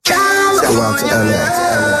Go out to LA.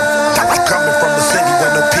 Coming from the city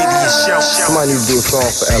where no pity is shown. Somebody need to do a song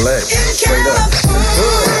for LA. Straight up.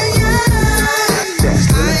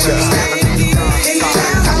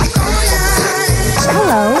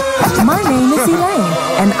 Hello, my name is Elaine,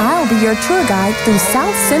 and I'll be your tour guide through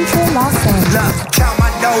South Central Los Angeles. Look, count my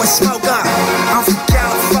dough and smoke up. I'm from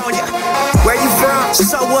California. Where you from?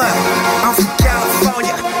 So what? I'm from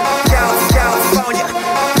California. California.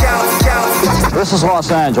 This is Los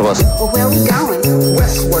Angeles. Well, where are we going?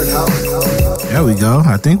 Westward, ho. There we go.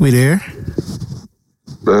 I think we there.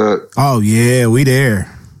 Oh, yeah, we there.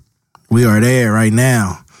 We are there right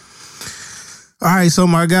now. All right, so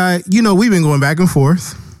my guy, you know, we've been going back and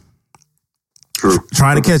forth. True.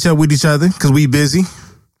 Trying to catch up with each other because we busy.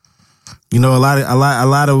 You know, a lot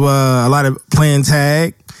of playing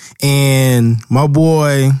tag. And my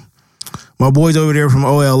boys over there from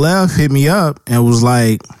OLF hit me up and was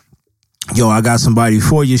like, yo, I got somebody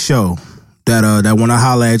for your show that want to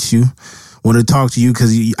holler at you, want to talk to you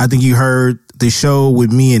because I think you heard the show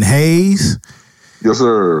with me and Hayes. Yes,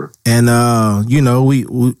 sir. And, you know, we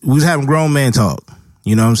was having grown man talk.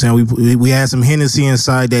 You know what I'm saying? We had some Hennessy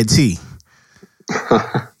inside that tea.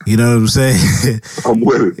 You know what I'm saying? I'm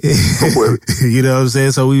with it. You know what I'm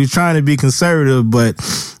saying? So we was trying to be conservative, but,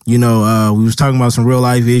 you know, we was talking about some real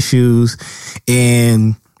life issues.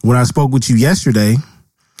 And when I spoke with you yesterday,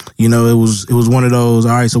 you know, it was one of those,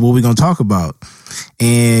 all right, so what we going to talk about?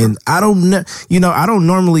 And I don't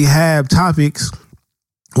normally have topics.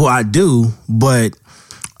 Well, I do, but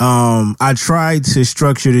I try to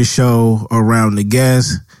structure the show around the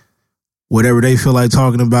guests, whatever they feel like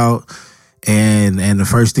talking about. And the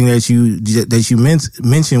first thing that you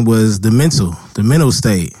mentioned was the mental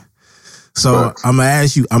state. So right. I'm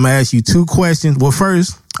gonna ask you two questions. Well,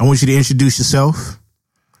 first, I want you to introduce yourself.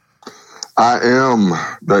 I am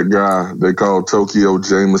that guy they call Tokyo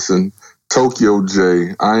Jameson. Tokyo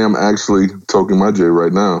J. I am actually Tokyo my J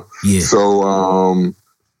right now. Yeah. So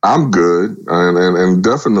I'm good and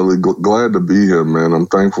definitely glad to be here, man. I'm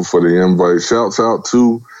thankful for the invite. Shouts out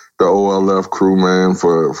to the OLF crew, man,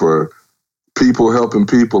 for people helping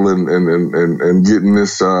people and getting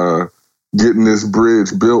this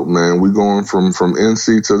bridge built, man. We going from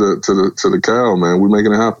NC to the Cal, man. We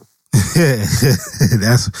making it happen.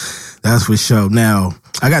 That's for sure. Now,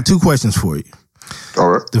 I got two questions for you. All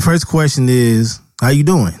right. The first question is, how you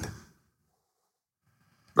doing?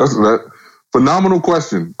 That's that phenomenal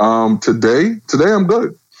question. Today I'm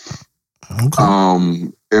good. Okay.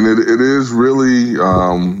 And it is really,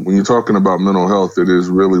 when you're talking about mental health, it is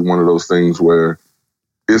really one of those things where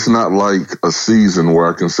it's not like a season where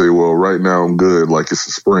I can say, well, right now I'm good, like it's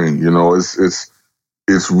the spring. You know,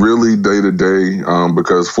 it's really day to day,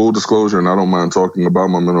 because full disclosure, and I don't mind talking about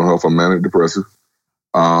my mental health, I'm manic depressive.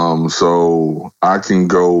 So I can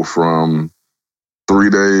go from 3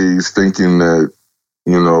 days thinking that,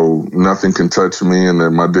 you know, nothing can touch me and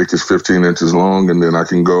that my dick is 15 inches long, and then I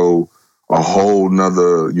can go a whole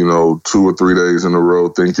nother, 2 or 3 days in a row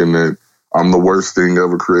thinking that I'm the worst thing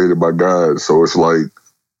ever created by God. So it's like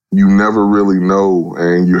you never really know,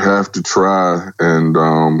 and you have to try and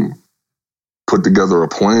put together a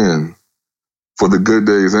plan for the good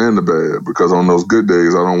days and the bad, because on those good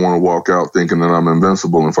days, I don't want to walk out thinking that I'm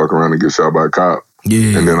invincible and fuck around and get shot by a cop.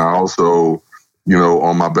 Yeah. And then I also,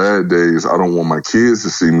 on my bad days, I don't want my kids to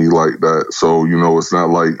see me like that. So, it's not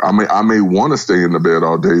like I may want to stay in the bed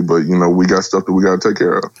all day, but, we got stuff that we got to take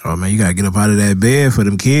care of. Oh, man, you got to get up out of that bed for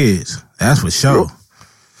them kids. That's for sure.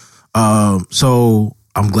 Yep. So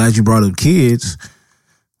I'm glad you brought up kids.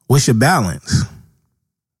 What's your balance?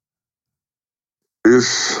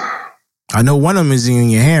 I know one of them is in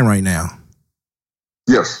your hand right now.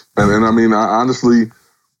 Yes. And I mean, I honestly...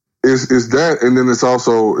 It's that, and then it's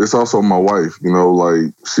also my wife.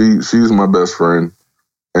 Like she's my best friend,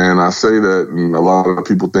 and I say that, and a lot of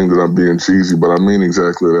people think that I'm being cheesy, but I mean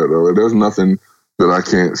exactly that. Though there's nothing that I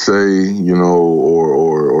can't say,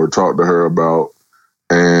 or talk to her about,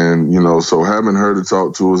 and so having her to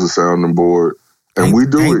talk to is a sounding board, and we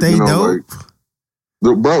do it. Dope?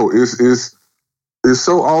 Like, bro, it's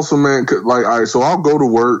so awesome, man. Like, all right, so I'll go to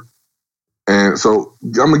work. And so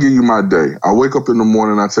I'm going to give you my day. I wake up in the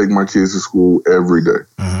morning, I take my kids to school every day.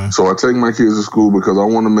 Mm-hmm. So I take my kids to school because I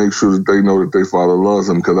want to make sure that they know that their father loves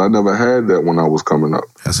them, because I never had that when I was coming up.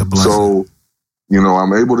 That's a blessing. So,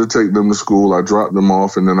 I'm able to take them to school. I drop them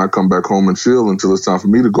off, and then I come back home and chill until it's time for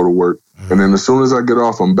me to go to work. Mm-hmm. And then as soon as I get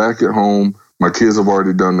off, I'm back at home. My kids have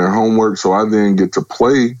already done their homework, so I then get to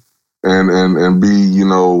play and be,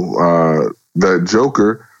 that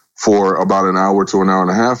joker for about an hour to an hour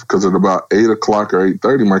and a half, because at about 8 o'clock or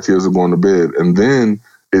 8:30, my kids are going to bed. And then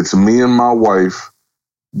it's me and my wife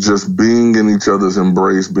just being in each other's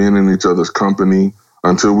embrace, being in each other's company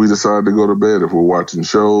until we decide to go to bed. If we're watching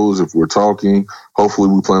shows, if we're talking, hopefully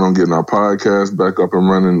we plan on getting our podcast back up and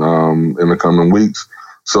running in the coming weeks.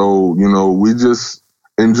 So, you know, we just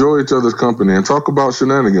enjoy each other's company and talk about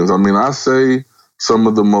shenanigans. I mean, I say some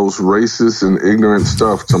of the most racist and ignorant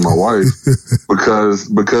stuff to my wife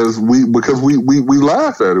because we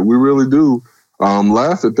laugh at it. We really do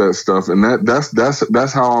laugh at that stuff, and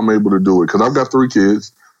that's how I'm able to do it. Because I've got 3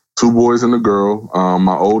 kids, 2 boys and a girl.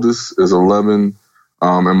 My oldest is 11,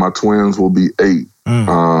 and my twins will be 8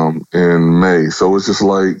 in May. So it's just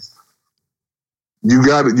like you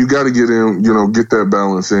got to get in, you know, get that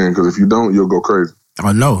balance in. Because if you don't, you'll go crazy.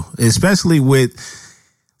 Oh no, especially with.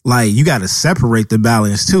 Like, you got to separate the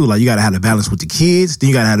balance, too. Like, you got to have the balance with the kids. Then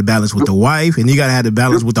you got to have the balance with the wife. And you got to have the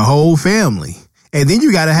balance with the whole family. And then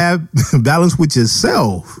you got to have balance with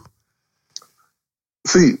yourself.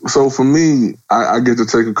 See, so for me, I get to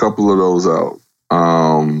take a couple of those out.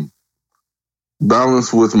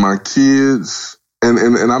 Balance with my kids.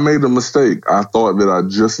 And I made a mistake. I thought that I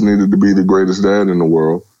just needed to be the greatest dad in the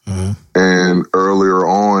world. Mm-hmm. And earlier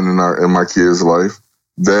on in my kids' life,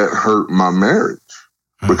 that hurt my marriage.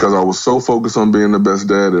 Because I was so focused on being the best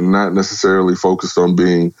dad and not necessarily focused on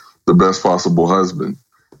being the best possible husband.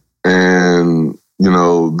 And, you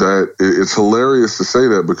know, that it's hilarious to say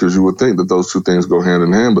that because you would think that those 2 things go hand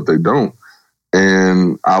in hand, but they don't.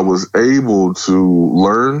 And I was able to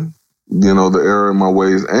learn, you know, the error in my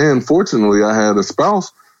ways. And fortunately, I had a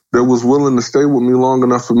spouse that was willing to stay with me long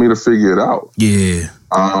enough for me to figure it out. Yeah.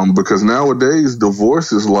 Because nowadays,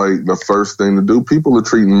 divorce is like the first thing to do. People are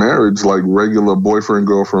treating marriage like regular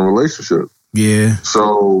boyfriend-girlfriend relationship. Yeah.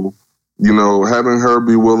 So, you know, having her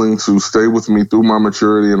be willing to stay with me through my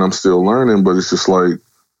maturity, and I'm still learning, but it's just like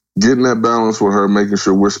getting that balance with her, making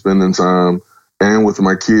sure we're spending time, and with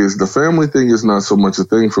my kids. The family thing is not so much a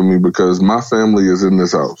thing for me because my family is in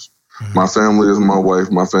this house. Mm-hmm. My family is my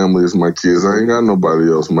wife. My family is my kids. I ain't got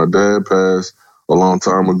nobody else. My dad passed a long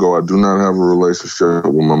time ago. I do not have a relationship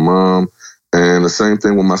with my mom, and the same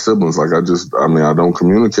thing with my siblings. Like I don't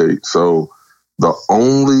communicate. So the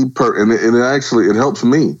only and it helps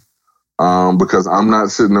me because I'm not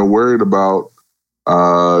sitting there worried about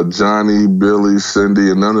Johnny, Billy,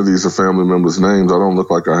 Cindy, and none of these are family members' names. I don't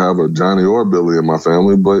look like I have a Johnny or Billy in my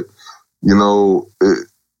family, but you know,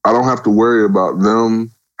 I don't have to worry about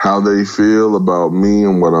them, how they feel about me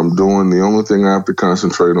and what I'm doing. The only thing I have to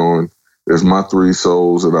concentrate on is my 3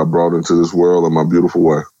 souls that I brought into this world and my beautiful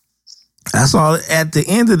wife. That's all. At the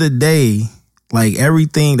end of the day, like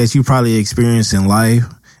everything that you probably experienced in life,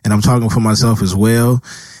 and I'm talking for myself as well,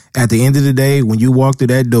 at the end of the day, when you walk through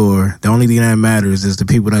that door, the only thing that matters is the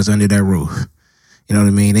people that's under that roof. You know what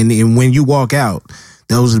I mean? And when you walk out,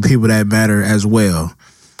 those are the people that matter as well.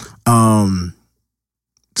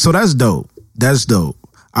 So that's dope. That's dope.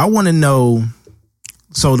 I want to know,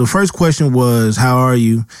 so the first question was, how are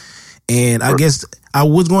you? And I guess I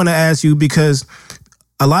was going to ask you because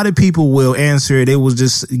a lot of people will answer it. They will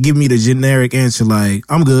just give me the generic answer like,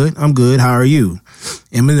 I'm good. How are you?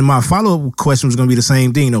 And then my follow-up question was going to be the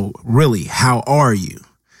same thing. No, really, how are you?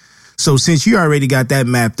 So since you already got that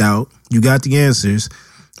mapped out, you got the answers,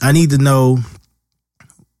 I need to know,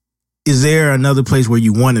 is there another place where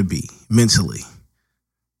you want to be mentally?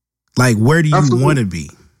 Like, where do you want to be?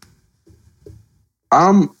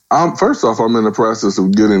 First off, I'm in the process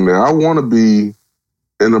of getting there. I want to be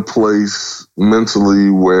in a place mentally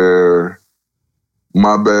where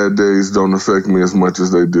my bad days don't affect me as much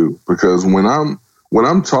as they do. Because when I'm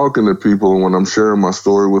talking to people and when I'm sharing my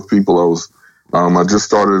story with people, I just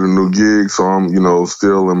started a new gig, so I'm, you know,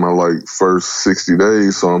 still in my first 60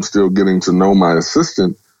 days, so I'm still getting to know my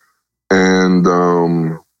assistant.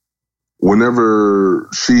 And whenever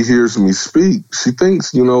she hears me speak, she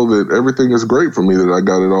thinks, you know, that everything is great for me, that I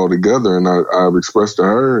got it all together. And I've expressed to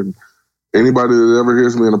her and anybody that ever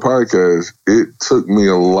hears me in a podcast, it took me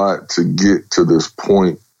a lot to get to this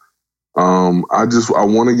point. I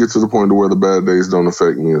want to get to the point to where the bad days don't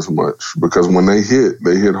affect me as much, because when they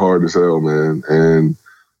hit hard as hell, man. And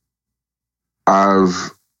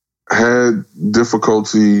I've had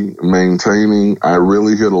difficulty maintaining. I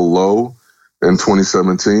really hit a low in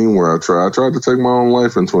 2017 where I tried to take my own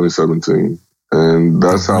life in 2017. And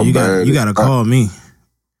that's how bad. You got to call me.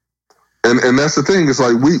 And that's the thing. It's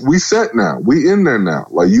like we set now. We in there now.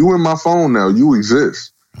 Like, you in my phone now. You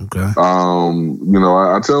exist. Okay. You know,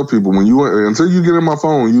 I tell people, until you get in my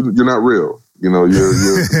phone, you're not real. You know, you're in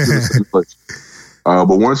the same place. But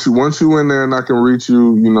once you in there and I can reach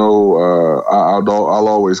you, you know, I'll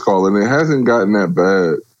always call. And it hasn't gotten that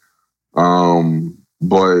bad.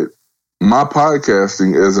 But my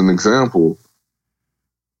podcasting, as an example,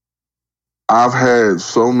 I've had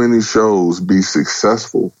so many shows be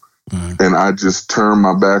successful, and I just turned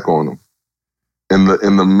my back on them in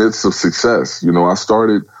the midst of success. You know, I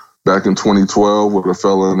started back in 2012 with a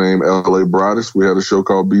fellow named L.A. Broadus. We had a show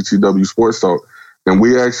called BTW Sports Talk, and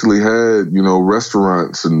we actually had, you know,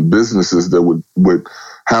 restaurants and businesses that would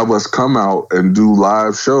have us come out and do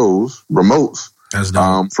live shows, remotes,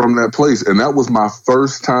 from that place. And that was my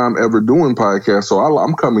first time ever doing podcasts. So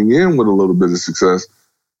I'm coming in with a little bit of success,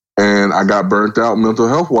 and I got burnt out mental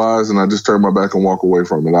health wise, and I just turned my back and walked away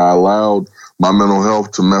from it. I allowed my mental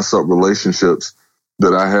health to mess up relationships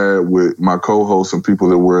that I had with my co-hosts and people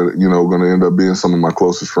that were, you know, going to end up being some of my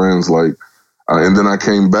closest friends. Like, and then I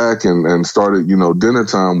came back and started, you know, Dinner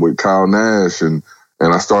Time with Kyle Nash, and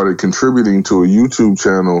I started contributing to a YouTube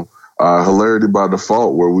channel, Hilarity by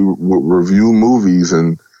Default, where we would review movies.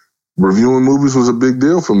 And reviewing movies was a big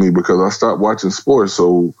deal for me because I stopped watching sports.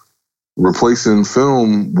 So replacing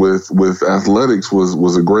film with athletics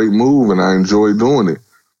was a great move, and I enjoyed doing it.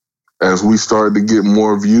 As we started to get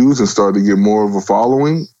more views and started to get more of a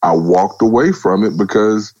following, I walked away from it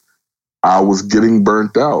because I was getting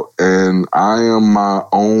burnt out. And I am my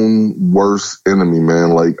own worst enemy, man.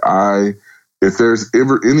 Like, if there's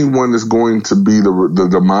ever anyone that's going to be the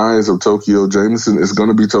demise of Tokyo Jameson, it's going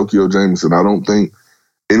to be Tokyo Jameson. I don't think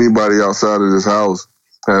anybody outside of this house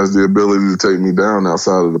has the ability to take me down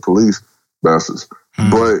outside of the police bastards.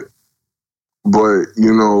 But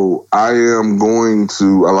you know, I am going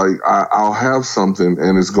to I'll have something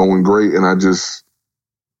and it's going great, and I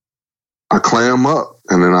clam up,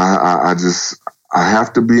 and then I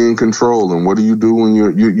have to be in control. And what do you do when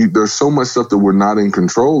you there's so much stuff that we're not in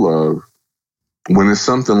control of. When it's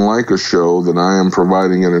something like a show that I am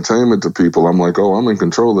providing entertainment to people, I'm like, oh, I'm in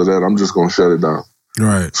control of that. I'm just going to shut it down.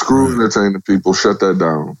 Right. Screw entertaining people, shut that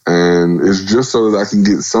down. And it's just so that I can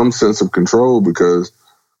get some sense of control, because,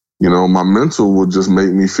 you know, my mental will just make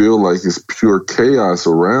me feel like it's pure chaos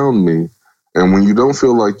around me. And when you don't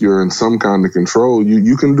feel like you're in some kind of control,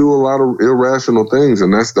 you can do a lot of irrational things,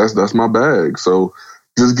 and that's my bag. So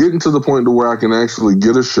just getting to the point to where I can actually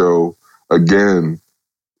get a show again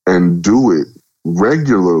and do it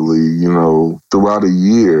regularly, you know, throughout a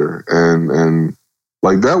year, and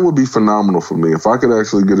like, that would be phenomenal for me. If I could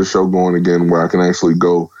actually get a show going again where I can actually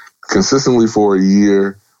go consistently for a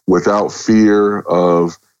year without fear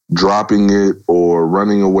of dropping it or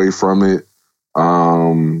running away from it,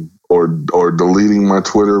 or deleting my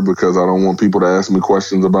Twitter because I don't want people to ask me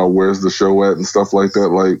questions about where's the show at and stuff like that.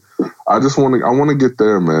 Like, I want to get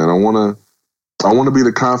there, man. I want to be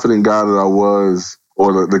the confident guy that I was,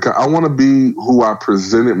 or I want to be who I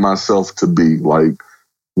presented myself to be. Like,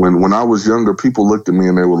 when I was younger, people looked at me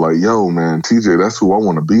and they were like, yo, man, TJ, that's who I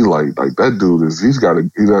want to be like. Like, that dude he's got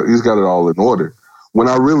it all in order. When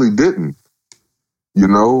I really didn't. You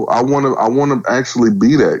know, I want to actually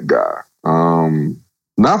be that guy.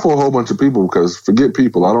 Not for a whole bunch of people, because forget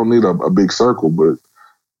people. I don't need a big circle, but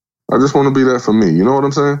I just want to be that for me. You know what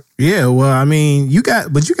I'm saying? Yeah, well, I mean, you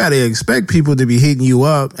got to expect people to be hitting you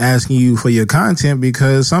up, asking you for your content,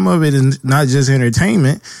 because some of it is not just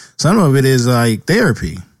entertainment. Some of it is like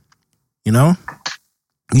therapy. You know,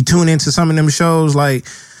 you tune into some of them shows. Like,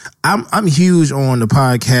 I'm huge on the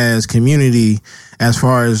podcast community as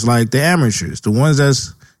far as like the amateurs, the ones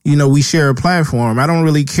that's, you know, we share a platform. I don't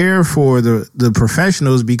really care for the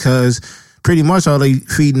professionals, because pretty much all they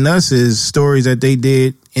feeding us is stories that they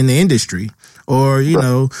did in the industry, or, you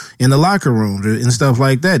know, in the locker room and stuff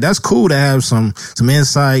like that. That's cool to have some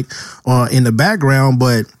insight in the background,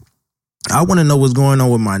 but I want to know what's going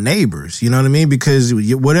on with my neighbors. You know what I mean? Because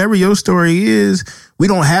whatever your story is, we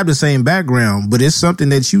don't have the same background, but it's something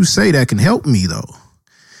that you say that can help me, though.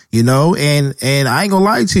 You know, and I ain't gonna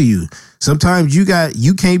lie to you. Sometimes you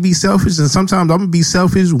can't be selfish, and sometimes I'm gonna be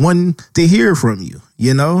selfish wanting to hear from you,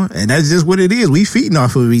 you know? And that's just what it is. We feeding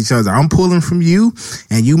off of each other. I'm pulling from you,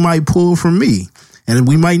 and you might pull from me, and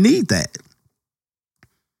we might need that.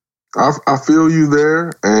 I feel you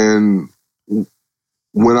there, and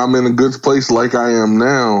when I'm in a good place like I am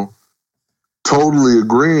now, totally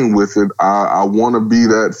agreeing with it. I want to be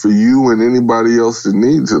that for you and anybody else that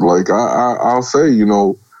needs it. Like, I'll say, you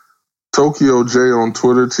know, Tokyo J on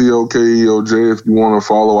Twitter, TOKEOJ, if you want to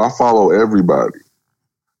follow. I follow everybody.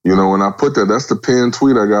 You know, and I put that's the pinned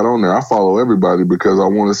tweet I got on there. I follow everybody because I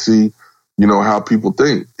want to see, you know, how people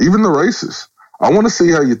think. Even the racists. I want to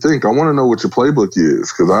see how you think. I want to know what your playbook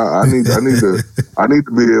is, because I need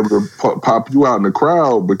to be able to pop you out in the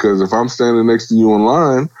crowd, because if I'm standing next to you in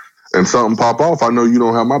line and something pop off, I know you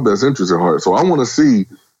don't have my best interest at heart. So I want to see,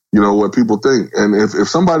 you know, what people think. And if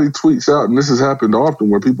somebody tweets out, and this has happened often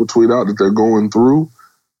where people tweet out that they're going through,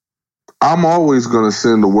 I'm always going to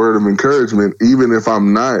send a word of encouragement, even if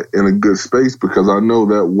I'm not in a good space, because I know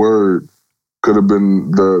that word could have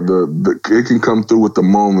been it can come through at the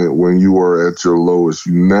moment when you are at your lowest.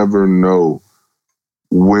 You never know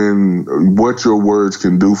what your words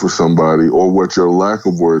can do for somebody or what your lack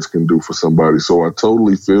of words can do for somebody. So I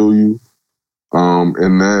totally feel you.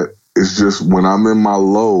 And that is just when I'm in my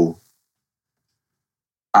low,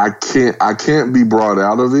 I can't be brought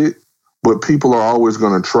out of it, but people are always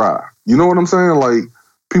going to try. You know what I'm saying? Like,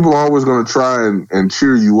 people are always going to try and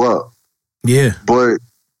cheer you up. Yeah. But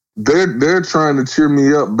they're trying to cheer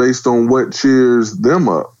me up based on what cheers them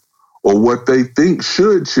up or what they think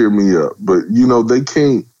should cheer me up. But, you know, they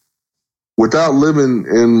can't, without living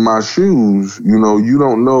in my shoes, you know, you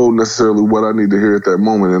don't know necessarily what I need to hear at that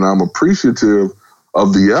moment. And I'm appreciative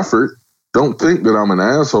of the effort. Don't think that I'm an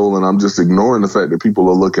asshole and I'm just ignoring the fact that people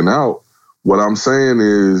are looking out. What I'm saying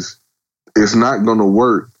is, it's not going to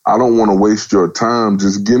work. I don't want to waste your time.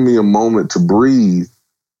 Just give me a moment to breathe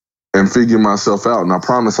and figure myself out. And I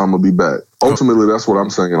promise I'm going to be back. Ultimately, that's what I'm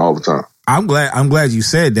saying all the time. I'm glad you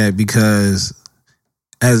said that, because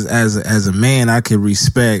as a man, I can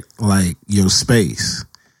respect like your space.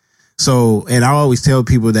 So, and I always tell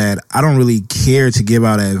people that I don't really care to give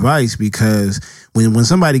out advice, because when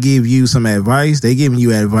somebody give you some advice, they giving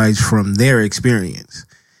you advice from their experience.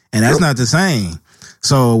 And that's not the same.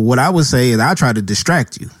 So what I would say is I try to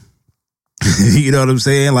distract you. You know what I'm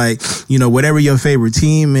saying? Like, you know, whatever your favorite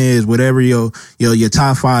team is, whatever your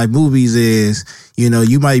top 5 movies is, you know,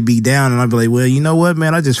 you might be down and I'll be like, well, you know what,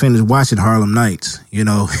 man, I just finished watching Harlem Nights. You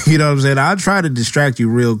know what I'm saying? I'll try to distract you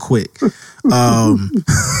real quick.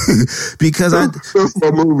 Because that's my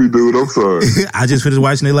movie, dude. I'm sorry. I just finished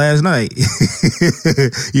watching it last night.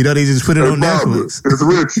 You know, they just put it on Netflix. It's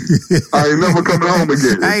Richie. I ain't never coming home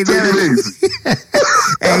again. Take it easy.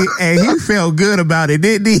 And he felt good about it,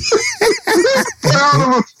 didn't he? He was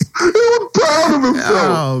proud of himself.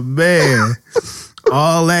 Oh man,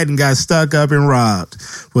 all that and got stuck up and robbed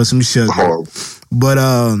for some sugar. Oh. But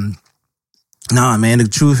nah, man. The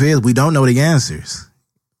truth is, we don't know the answers.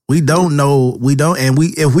 We don't know.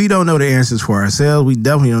 If we don't know the answers for ourselves, we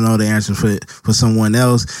definitely don't know the answers for someone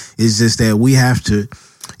else. It's just that we have to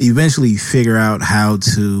eventually figure out how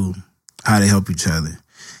to help each other.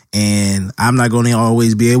 And I'm not going to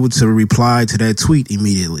always be able to reply to that tweet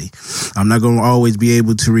immediately. I'm not going to always be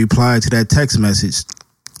able to reply to that text message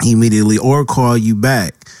immediately or call you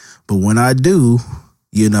back. But when I do,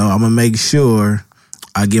 you know, I'm going to make sure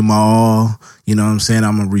I give my all. You know what I'm saying?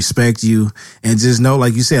 I'm going to respect you. And just know,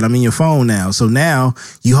 like you said, I'm in your phone now. So now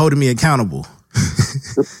you holding me accountable.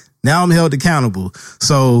 Now I'm held accountable.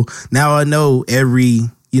 So now I know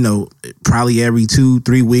probably every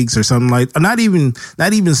 2-3 weeks or something like, not even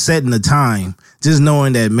setting a time, just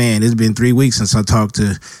knowing that, man, it's been 3 weeks since I talked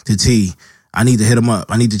to T. I need to hit him up.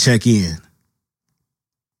 I need to check in.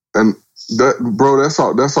 And that, bro, that's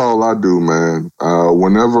all I do, man.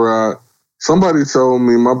 Whenever somebody told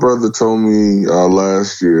me, my brother told me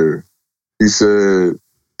last year, he said,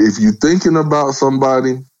 if you thinking about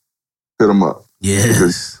somebody, hit them up. Yes.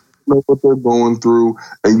 Because you know what they're going through,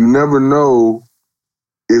 and you never know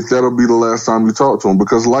if that'll be the last time you talk to them,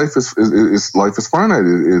 because life is finite.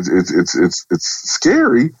 It's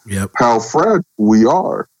scary. Yep. How fragile we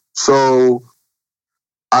are. So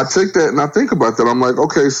I take that and I think about that. I'm like,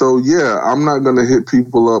 okay, so yeah, I'm not going to hit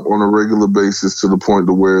people up on a regular basis to the point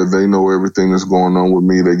to where they know everything that's going on with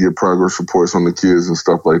me. They get progress reports on the kids and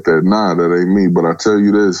stuff like that. Nah, that ain't me. But I tell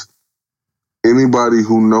you this, anybody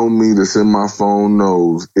who know me that's in my phone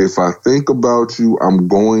knows if I think about you, I'm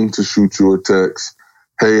going to shoot you a text.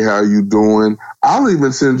 Hey, how you doing? I'll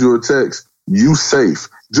even send you a text. You safe?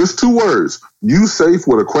 Just 2 words. You safe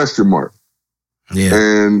with a question mark. Yeah.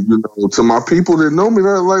 And, you know, to my people that know me,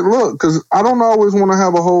 they're like, look, because I don't always want to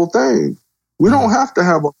have a whole thing. We don't have to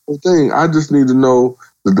have a whole thing. I just need to know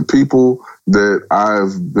that the people that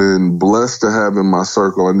I've been blessed to have in my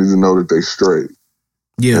circle, I need to know that they straight.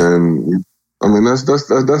 Yeah. And I mean,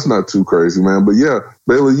 that's not too crazy, man. But yeah,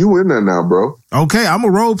 Bailey, you in there now, bro. Okay, I'm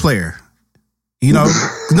a role player. You know,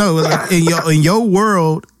 no, in your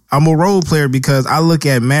world, I'm a role player because I look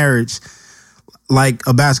at marriage like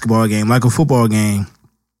a basketball game, like a football game.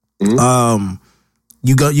 Mm-hmm.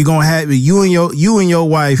 You gonna have you and your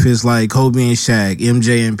wife is like Kobe and Shaq,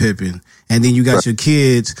 MJ and Pippen, and then you got your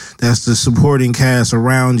kids. That's the supporting cast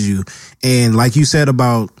around you. And like you said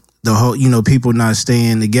about the whole, you know, people not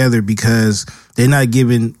staying together because they're not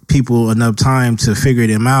giving people enough time to figure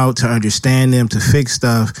them out, to understand them, to fix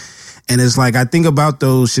stuff. And it's like, I think about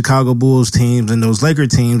those Chicago Bulls teams and those Laker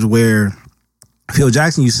teams where Phil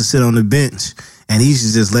Jackson used to sit on the bench And he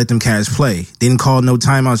should just let them cats play. Didn't call no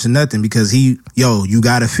timeouts or nothing because you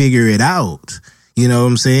got to figure it out. You know what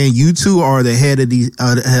I'm saying? You two are the head of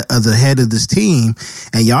the head of this team,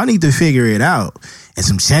 and y'all need to figure it out. And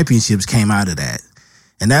some championships came out of that.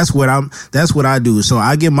 And that's what I do. So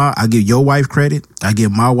I give your wife credit. I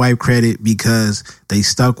give my wife credit because they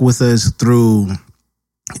stuck with us through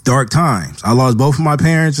dark times. I lost both of my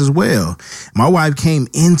parents as well. My wife came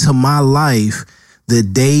into my life the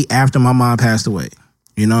day after my mom passed away.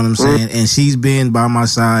 You know what I'm saying? And she's been by my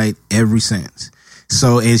side ever since.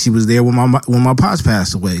 So, and she was there when my pops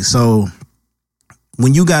passed away. So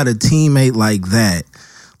when you got a teammate like that,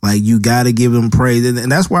 like, you got to give them praise. And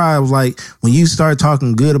that's why I was like, when you start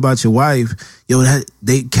talking good about your wife,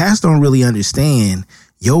 cats don't really understand.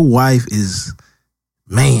 Your wife is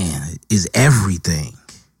everything.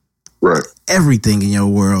 Right. Everything in your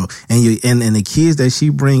world. And the kids that she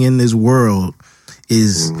bring in this world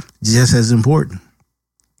is just as important.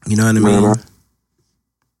 You know what I mean?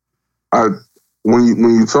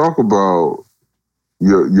 When you talk about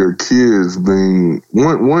your kids being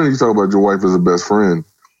one, you talk about your wife as a best friend.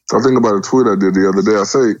 I think about a tweet I did the other day. I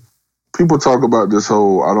say, people talk about this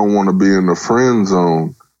whole, I don't want to be in the friend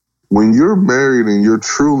zone. When you're married and you're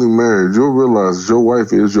truly married, you'll realize your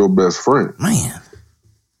wife is your best friend. Man.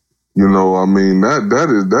 You know, I mean, that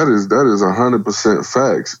is 100%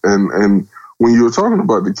 facts. And when you're talking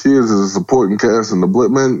about the kids as a supporting cast in the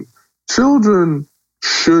Blitz, man, children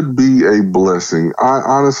should be a blessing. I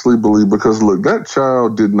honestly believe, because look, that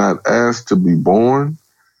child did not ask to be born.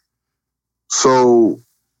 So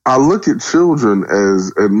I look at children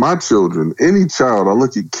as my children, any child, I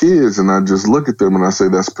look at kids and I just look at them and I say,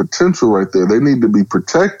 that's potential right there. They need to be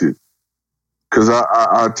protected. Because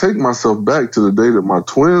I take myself back to the day that my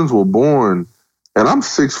twins were born, and I'm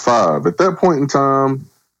 6'5". At that point in time,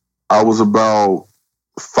 I was about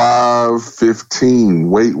 5'15"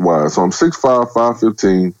 weight-wise. So I'm 6'5",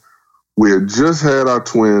 5'15". We had just had our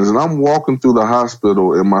twins, and I'm walking through the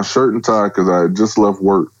hospital in my shirt and tie because I had just left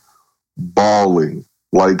work, bawling.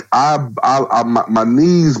 Like my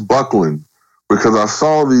knees buckling because I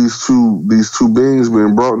saw these two beings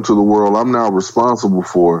being brought into the world I'm now responsible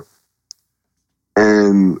for.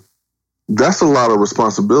 And that's a lot of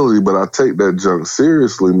responsibility, but I take that junk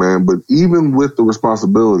seriously, man. But even with the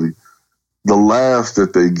responsibility, the laughs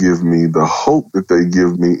that they give me, the hope that they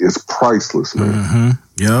give me is priceless, man. Mm-hmm.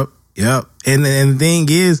 Yep. And the thing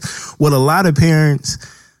is, what a lot of parents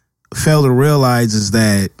fail to realize is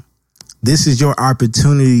that this is your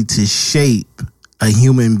opportunity to shape a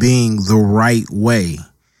human being the right way.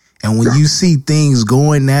 And when you see things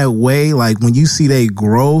going that way, like when you see their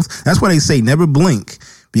growth, that's why they say never blink,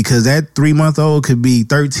 because that 3-month-old could be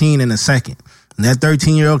 13 in a second. And that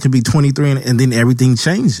 13-year-old could be 23 and then everything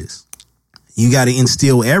changes. You got to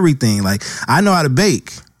instill everything. Like, I know how to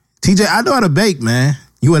bake. TJ, I know how to bake, man.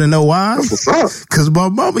 You want to know why? Because my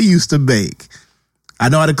mama used to bake. I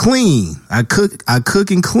know how to clean. I cook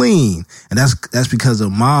and clean. And that's because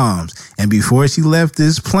of moms. And before she left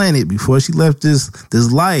this planet, before she left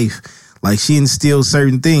this life, like, she instilled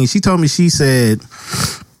certain things. She told me, she said,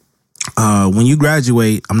 when you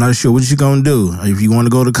graduate, I'm not sure what you're going to do. If you want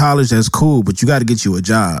to go to college, that's cool, but you got to get you a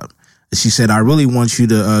job. She said, I really want you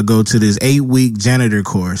to go to this 8-week janitor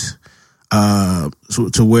course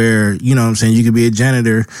to where, you know what I'm saying, you could be a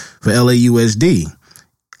janitor for LAUSD.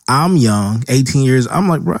 I'm young, 18 years. I'm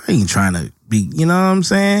like, bro, I ain't trying to be, you know what I'm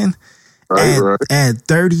saying? Right. At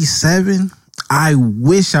 37, I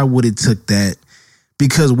wish I would have took that,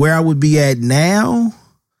 because where I would be at now,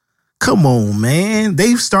 come on, man.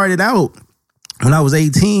 They've started out, when I was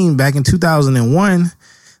 18, back in 2001,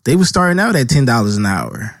 they were starting out at $10 an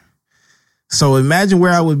hour. So imagine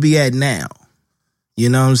where I would be at now. You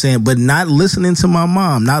know what I'm saying? But not listening to my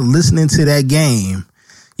mom, not listening to that game.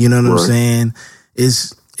 You know what I'm saying?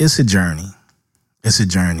 It's a journey. It's a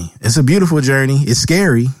journey. It's a beautiful journey. It's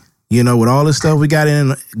scary. You know, with all the stuff we got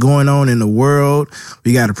going on in the world,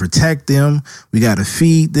 we got to protect them. We got to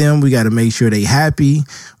feed them. We got to make sure they happy.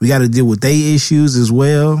 We got to deal with their issues as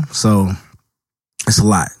well. So it's a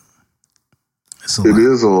lot. It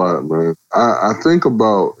is a lot, man. I think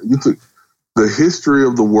about the history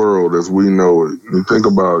of the world as we know it. You think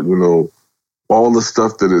about, you know, all the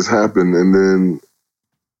stuff that has happened, and then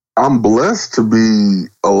I'm blessed to be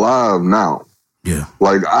alive now. Yeah.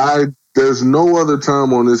 Like, there's no other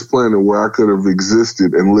time on this planet where I could have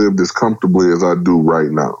existed and lived as comfortably as I do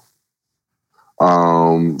right now.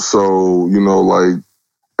 So, you know, like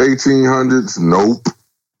 1800s, nope.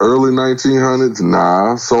 Early 1900s,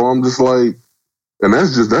 nah. So I'm just like, and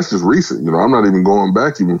that's just recent. You know, I'm not even going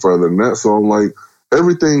back even further than that. So I'm like,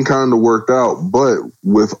 everything kind of worked out. But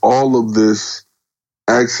with all of this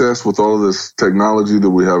access with all of this technology that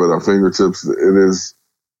we have at our fingertips, it is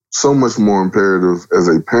so much more imperative as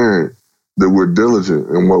a parent that we're diligent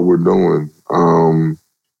in what we're doing.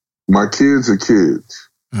 My kids are kids.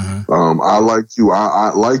 Mm-hmm. I like you.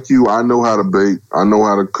 I like you. I know how to bake. I know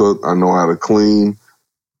how to cook. I know how to clean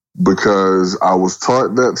because I was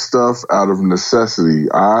taught that stuff out of necessity.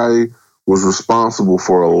 I was responsible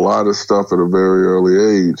for a lot of stuff at a very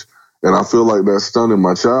early age. And I feel like that stunted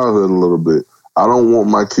my childhood a little bit. I don't want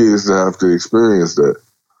my kids to have to experience that.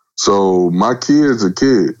 So my kids are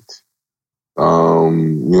kids.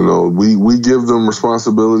 We give them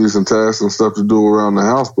responsibilities and tasks and stuff to do around the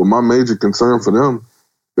house. But my major concern for them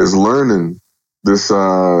is learning this,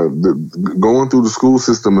 going through the school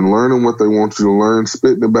system and learning what they want you to learn,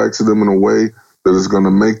 spitting it back to them in a way that is going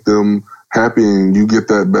to make them happy and you get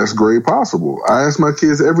that best grade possible. I ask my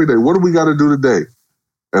kids every day, what do we got to do today?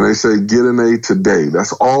 And they say, get an A today.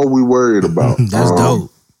 That's all we worried about. That's dope.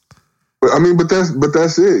 But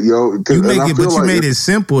that's it, yo. You made it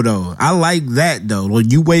simple though. I like that though. When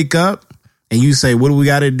you wake up and you say, what do we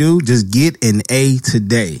got to do? Just get an A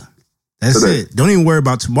today. That's it. Don't even worry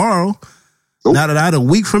about tomorrow. Nope. Not about a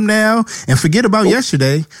week from now, and forget about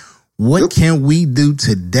yesterday. What can we do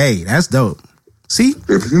today? That's dope. See,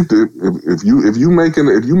 if you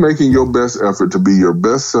making your best effort to be your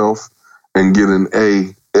best self and get an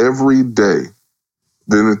A every day,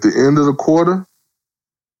 then at the end of the quarter,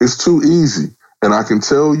 it's too easy. And I can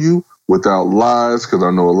tell you without lies, because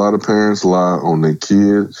I know a lot of parents lie on their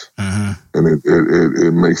kids, and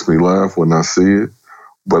it makes me laugh when I see it.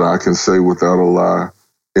 But I can say without a lie,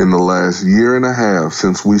 in the last year and a half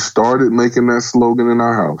since we started making that slogan in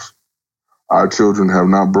our house, our children have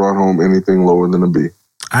not brought home anything lower than a B.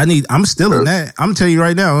 I'm still in that. I'm telling you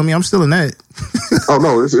right now. I'm still in that. Oh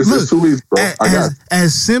no, it's just too easy, bro.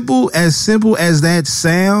 As simple as that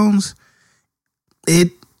sounds,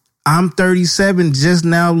 I'm 37, just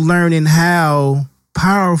now learning how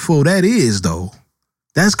powerful that is, though.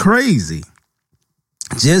 That's crazy.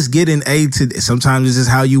 Just get an A to. Sometimes it's just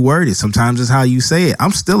how you word it. Sometimes it's how you say it.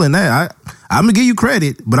 I'm still in that. I'm gonna give you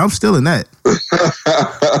credit, but I'm still in that.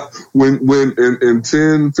 when in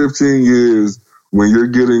 10, 15 years, when you're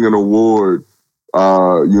getting an award,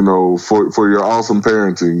 for your awesome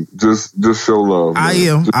parenting, just show love. Man. I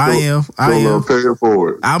am. Love, pay it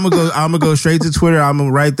forward. I'm gonna go straight to Twitter. I'm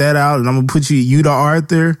gonna write that out, and I'm gonna put you to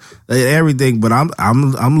Arthur, everything. But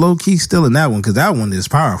I'm low key still in that one because that one is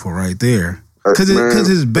powerful right there. Because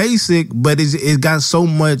it's basic, but it got so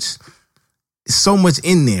much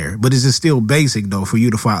in there, but it's just still basic though for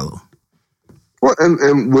you to follow. Well,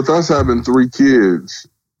 and with us having 3 kids,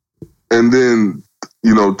 and then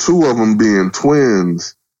 2 of them being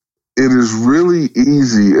twins, it is really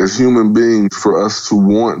easy as human beings for us to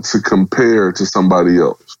want to compare to somebody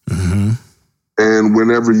else. Mm-hmm. And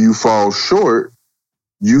whenever you fall short,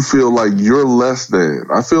 you feel like you're less than.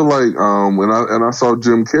 I feel like when I saw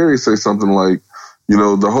Jim Carrey say something like,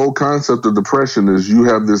 the whole concept of depression is you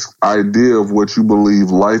have this idea of what you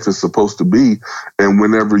believe life is supposed to be, and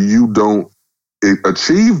whenever you don't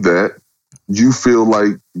achieve that, you feel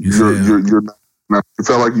like you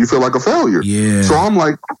feel like a failure. Yeah. So I'm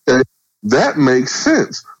like, okay, that makes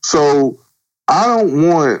sense. So I don't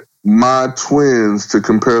want my twins to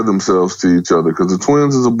compare themselves to each other because the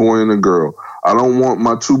twins is a boy and a girl. I don't want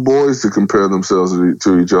my 2 boys to compare themselves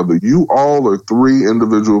to each other. You all are 3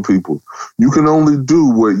 individual people. You can only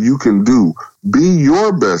do what you can do. Be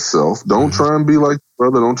your best self. Don't try and be like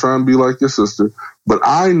your brother. Don't try and be like your sister. But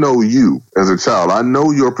I know you as a child. I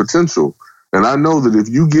know your potential. And I know that if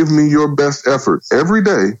you give me your best effort every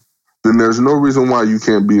day, then there's no reason why you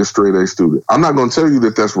can't be a straight A student. I'm not going to tell you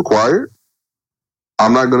that that's required.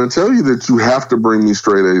 I'm not going to tell you that you have to bring me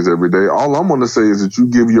straight A's every day. All I'm going to say is that you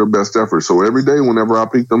give your best effort. So every day, whenever I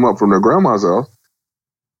pick them up from their grandma's house,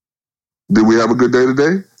 did we have a good day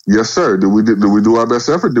today? Yes, sir. Did we do our best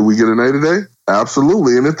effort? Did we get an A today?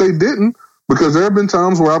 Absolutely. And if they didn't, because there have been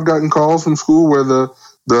times where I've gotten calls from school where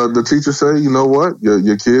the teacher say, you know what,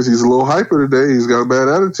 your kid, he's a little hyper today. He's got a bad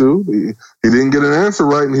attitude. He didn't get an answer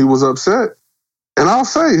right and he was upset. And I'll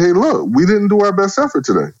say, hey, look, we didn't do our best effort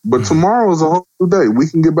today, but tomorrow is a whole new day. We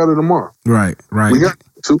can get better tomorrow. Right. We got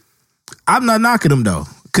to. I'm not knocking them though,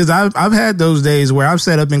 because I've had those days where I've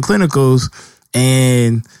sat up in clinicals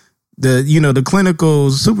and the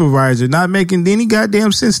clinical supervisor not making any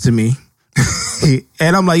goddamn sense to me,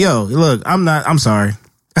 and I'm like, yo, look, I'm sorry,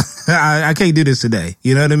 I can't do this today.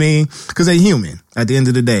 You know what I mean? Because they're human at the end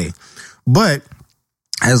of the day, but.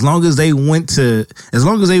 As long as they went into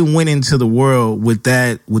the world with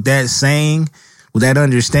that saying, with that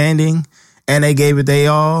understanding, and they gave it they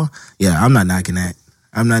all, yeah, I'm not knocking that.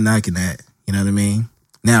 You know what I mean?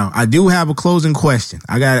 Now, I do have a closing question.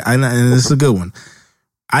 And this is a good one.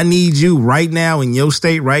 I need you right now in your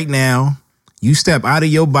state right now. You step out of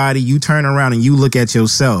your body, you turn around and you look at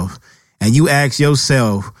yourself and you ask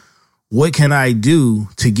yourself, what can I do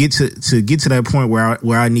to get to that point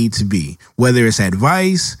where I need to be? Whether it's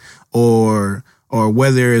advice or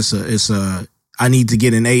whether it's I need to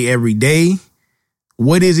get an A every day.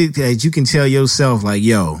 What is it that you can tell yourself like,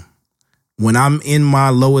 yo, when I'm in my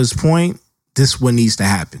lowest point, this is what needs to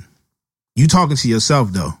happen? You talking to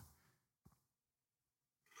yourself though.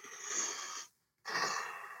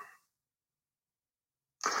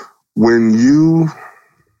 When you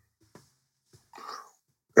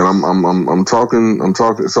and I'm talking.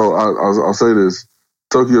 So I'll say this: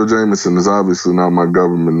 Tokyo Jameson is obviously not my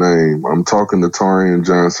government name. I'm talking to Tarian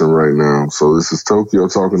Johnson right now. So this is Tokyo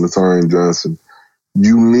talking to Tarian Johnson.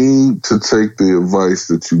 You need to take the advice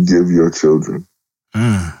that you give your children.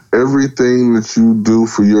 Everything that you do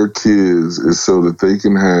for your kids is so that they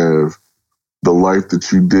can have the life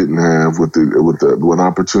that you didn't have with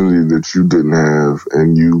opportunity that you didn't have.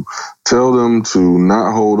 And you tell them to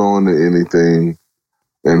not hold on to anything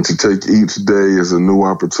and to take each day as a new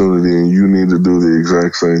opportunity, and you need to do the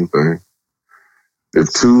exact same thing.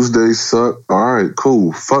 If Tuesday suck, all right,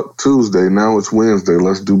 cool. Fuck Tuesday. Now it's Wednesday.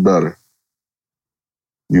 Let's do better.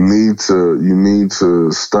 You need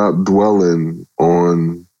to stop dwelling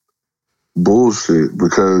on bullshit,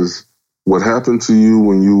 because what happened to you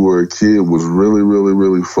when you were a kid was really, really,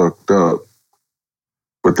 really fucked up.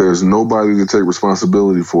 But there's nobody to take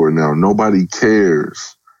responsibility for it now. Nobody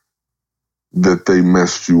cares that they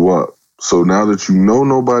messed you up. So now that you know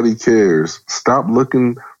nobody cares, stop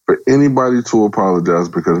looking for anybody to apologize,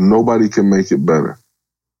 because nobody can make it better.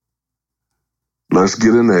 Let's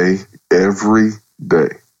get an A every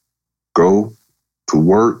day. Go to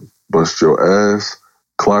work, bust your ass,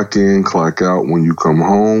 clock in, clock out. When you come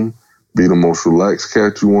home, be the most relaxed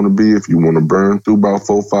cat you want to be. If you want to burn through about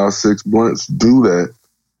 4, 5, 6 blunts, do that,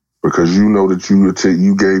 because you know that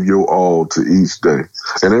you gave your all to each day,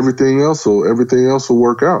 and everything else will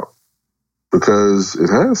work out, because it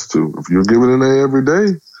has to. If you're giving an A every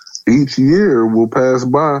day, each year will pass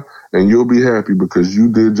by and you'll be happy because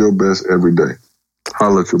you did your best every day.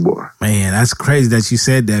 Holla at your boy. Man, that's crazy that you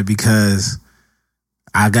said that, because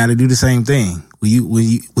I got to do the same thing.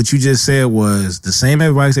 What you just said was the same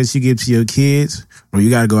advice that you give to your kids, where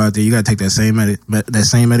you got to go out there, you got to take that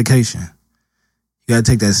same medication. You got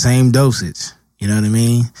to take that same dosage. You know what I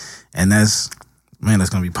mean? And that's going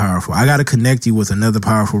to be powerful. I got to connect you with another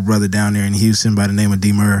powerful brother down there in Houston by the name of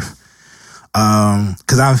D. Murph.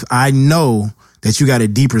 Because I know that you got a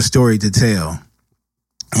deeper story to tell.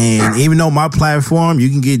 And even though my platform, you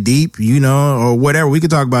can get deep, or whatever, we can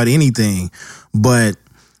talk about anything. But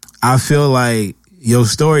I feel like your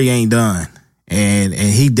story ain't done. And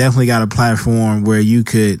he definitely got a platform where you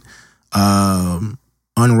could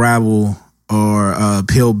unravel or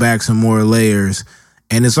peel back some more layers.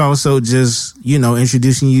 And it's also just,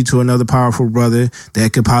 introducing you to another powerful brother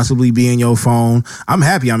that could possibly be in your phone. I'm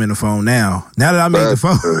happy I'm in the phone now. Now that I'm in the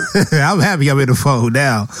phone, I'm happy I'm in the phone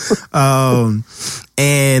now.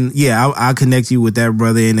 And yeah, I'll connect you with that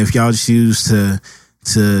brother. And if y'all choose to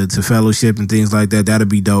fellowship and things like that, that'll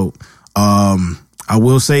be dope. I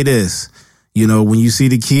will say this, when you see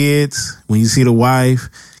the kids, when you see the wife,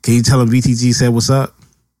 can you tell them BTG said what's up?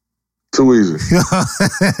 Too easy.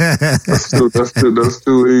 That's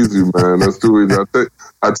too easy, man. That's too easy.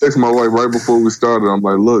 I text my wife right before we started. I'm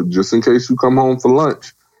like, look, just in case you come home for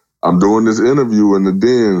lunch, I'm doing this interview in the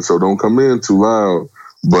den, so don't come in too loud.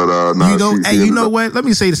 But you know what? Let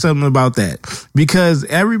me say something about that, because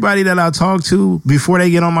everybody that I talk to before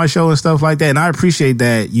they get on my show and stuff like that, and I appreciate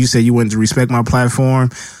that you said you wanted to respect my platform.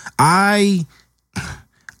 I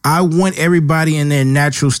want everybody in their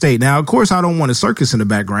natural state. Now, of course, I don't want a circus in the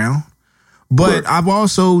background. But I've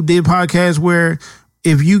also did podcasts where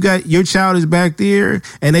if you got your child is back there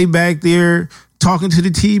and they back there talking to the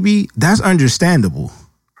TV, that's understandable.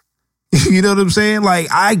 You know what I'm saying?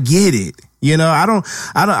 Like, I get it.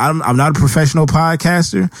 I'm not a professional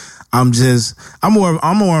podcaster. I'm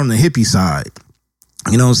more on the hippie side.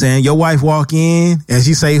 You know what I'm saying? Your wife walk in and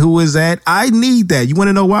she say, "Who is that?" I need that. You want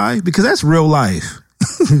to know why? Because that's real life.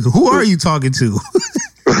 Who are you talking to?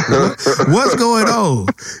 What's going on?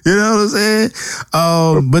 You know what I'm saying?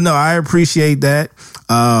 But no, I appreciate that.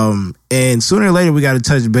 And sooner or later, we got to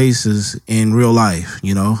touch bases in real life.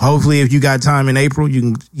 Hopefully, if you got time in April,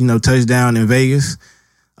 you can, touch down in Vegas,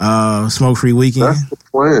 smoke-free weekend.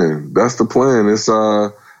 That's the plan. It's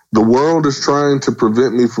the world is trying to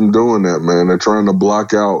prevent me from doing that, man. They're trying to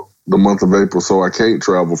block out the month of April, so I can't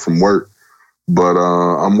travel from work. But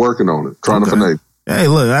I'm working on it, trying to finagle. Hey,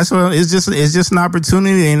 look, that's what it's just an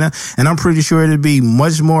opportunity, and I'm pretty sure it'll be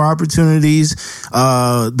much more opportunities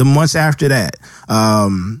the months after that.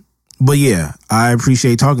 But yeah, I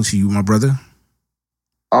appreciate talking to you, my brother.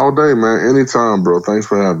 All day, man. Anytime, bro. Thanks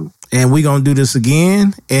for having me. And we're gonna do this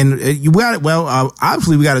again. And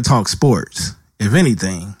obviously we got to talk sports, if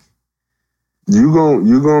anything. You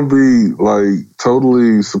gonna be like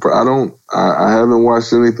totally surprised. I haven't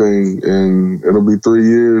watched anything, and it'll be 3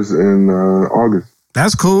 years in August.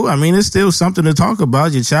 That's cool. I mean, it's still something to talk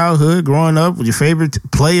about. Your childhood, growing up with your favorite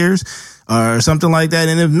players, or something like that.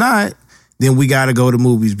 And if not, then we got to go to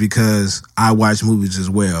movies because I watch movies as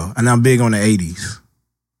well, and I'm big on the 80s.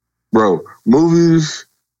 Bro, movies,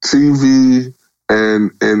 TV,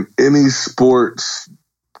 and any sports.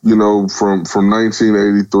 You know, from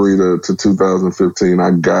 1983 to 2015,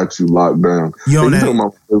 I got you locked down.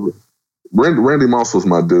 Randy Moss was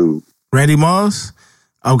my dude. Randy Moss?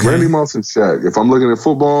 Okay. Randy Moss and Shaq. If I'm looking at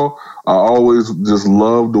football, I always just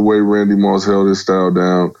loved the way Randy Moss held his style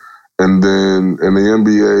down. And then in the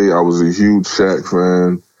NBA, I was a huge Shaq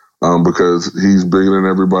fan because he's bigger than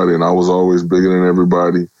everybody, and I was always bigger than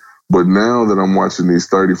everybody. But now that I'm watching these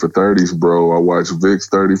 30 for 30s, bro, I watch Vic's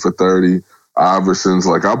 30 for 30, Iverson's.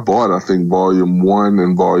 Like, I bought, I think, volume 1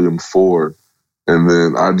 and volume 4. And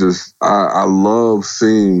then I love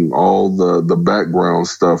seeing all the background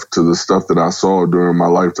stuff to the stuff that I saw during my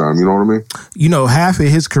lifetime. You know what I mean? You know, half of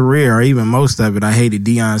his career, or even most of it, I hated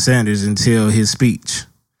Deion Sanders until his speech.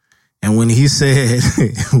 And when he said,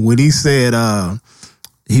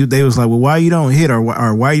 they was like, well, why you don't hit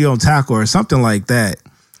or why you don't tackle or something like that.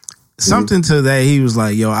 Something to that, he was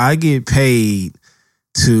like, yo, I get paid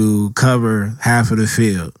to cover half of the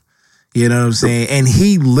field. You know what I'm saying? And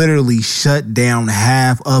he literally shut down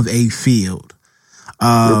half of a field.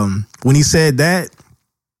 When he said that,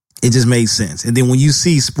 it just made sense. And then when you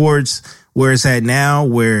see sports where it's at now,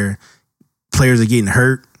 where players are getting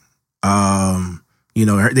hurt, you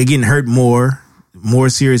know, they're getting hurt more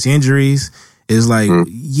serious injuries. It's like,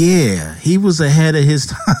 yeah, he was ahead of his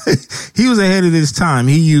time. He was ahead of his time.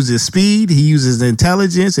 He used his speed, he used his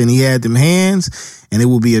intelligence, and he had them hands, and it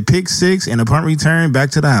will be a pick six and a punt return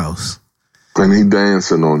back to the house. And he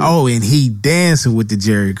dancing on it. Oh, and he dancing with the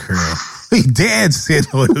Jerry curl. He dancing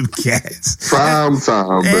on them cats. Prime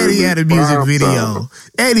time, baby. And he had a music Prime video. Time.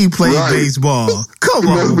 And he played baseball. Come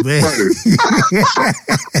on, man.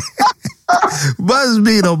 Must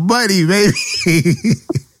be the money, baby.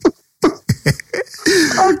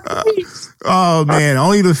 Oh man,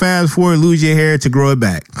 only to fast forward, lose your hair to grow it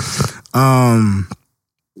back.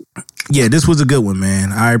 Yeah, this was a good one,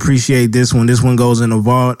 man. I appreciate this one. This one goes in the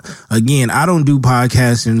vault. Again, I don't do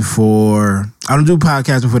podcasting for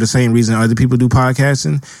the same reason other people do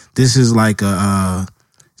podcasting. This is like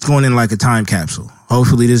it's going in like a time capsule.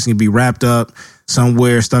 Hopefully this can be wrapped up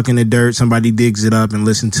somewhere, stuck in the dirt. Somebody digs it up and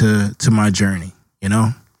listen to my journey, you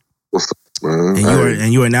know? What's up, man?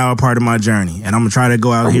 And you are now a part of my journey. And I'm going to try to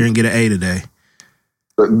go out here and get an A today.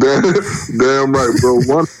 Damn right, bro.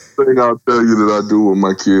 One thing I'll tell you that I do with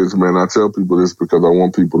my kids, man, I tell people this because I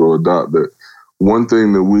want people to adopt that. One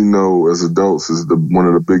thing that we know as adults is one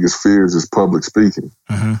of the biggest fears is public speaking.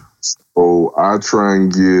 Mm-hmm. So I try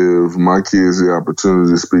and give my kids the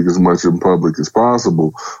opportunity to speak as much in public as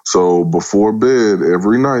possible. So before bed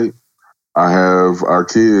every night, I have our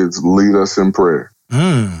kids lead us in prayer.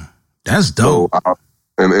 That's dope. So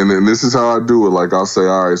and this is how I do it. Like I'll say,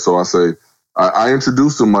 all right, so I say, I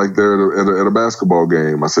introduce them like they're at a basketball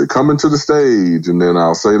game. I say, come into the stage, and then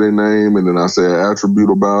I'll say their name, and then I say an attribute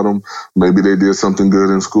about them. Maybe they did something good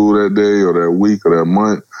in school that day or that week or that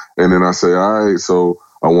month. And then I say, all right, so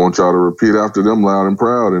I want y'all to repeat after them loud and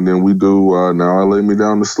proud. And then we do, now I lay me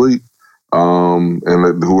down to sleep. And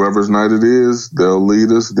whoever's night it is, they'll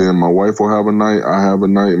lead us. Then my wife will have a night, I have a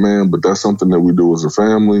night, man. But that's something that we do as a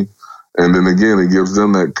family. And then again, it gives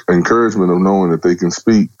them that encouragement of knowing that they can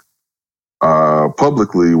speak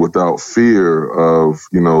publicly without fear of,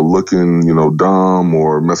 looking, dumb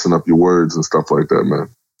or messing up your words and stuff like that, man.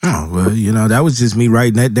 Oh, well, that was just me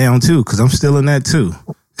writing that down too, because I'm still in that too.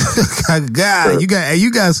 God,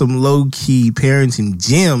 you got some low key parenting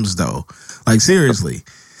gems though. Like seriously.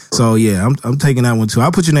 So yeah, I'm taking that one too.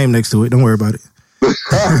 I'll put your name next to it. Don't worry about it.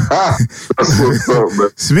 That's what's up,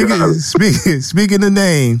 man. Speaking of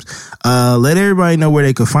names, let everybody know where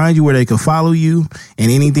they can find you, where they can follow you,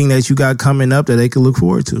 and anything that you got coming up that they can look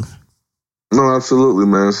forward to. No, absolutely,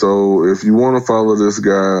 man. So if you want to follow this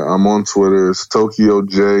guy, I'm on Twitter. It's Tokyo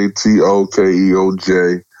J,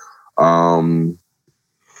 TOKEOJ.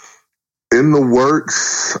 In the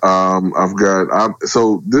works,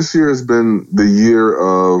 so this year has been the year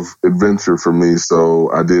of adventure for me.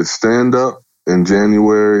 So I did stand up. in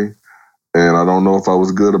January, and I don't know if I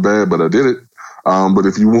was good or bad, but I did it. But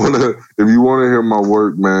if you wanna hear my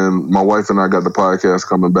work, man, my wife and I got the podcast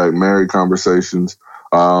coming back, Married Conversations.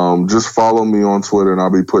 Just follow me on Twitter, and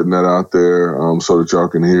I'll be putting that out there so that y'all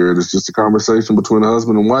can hear it. It's just a conversation between a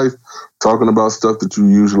husband and wife talking about stuff that you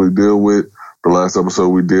usually deal with. The last episode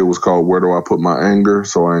we did was called "Where Do I Put My Anger?"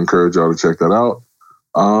 So I encourage y'all to check that out.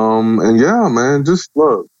 And yeah, man, just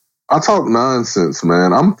look. I talk nonsense,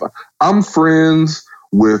 man. I'm friends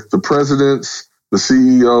with the presidents, the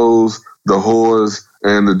CEOs, the whores,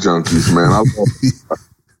 and the junkies, man. I love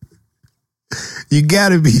You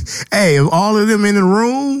gotta be. Hey, if all of them in the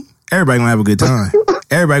room, everybody gonna have a good time.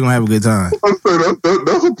 Everybody gonna have a good time.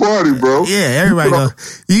 That's a party, bro. Yeah, everybody gonna.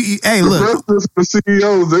 Hey, look. The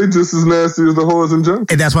CEOs, they just as nasty as the whores and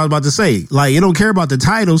junkies. And that's what I was about to say. Like, you don't care about the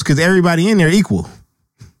titles because everybody in there equal.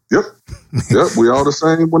 Yep. We all the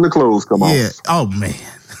same when the clothes come off. Yeah. Oh man.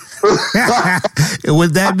 And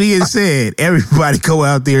with that being said, everybody go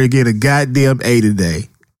out there and get a goddamn A today.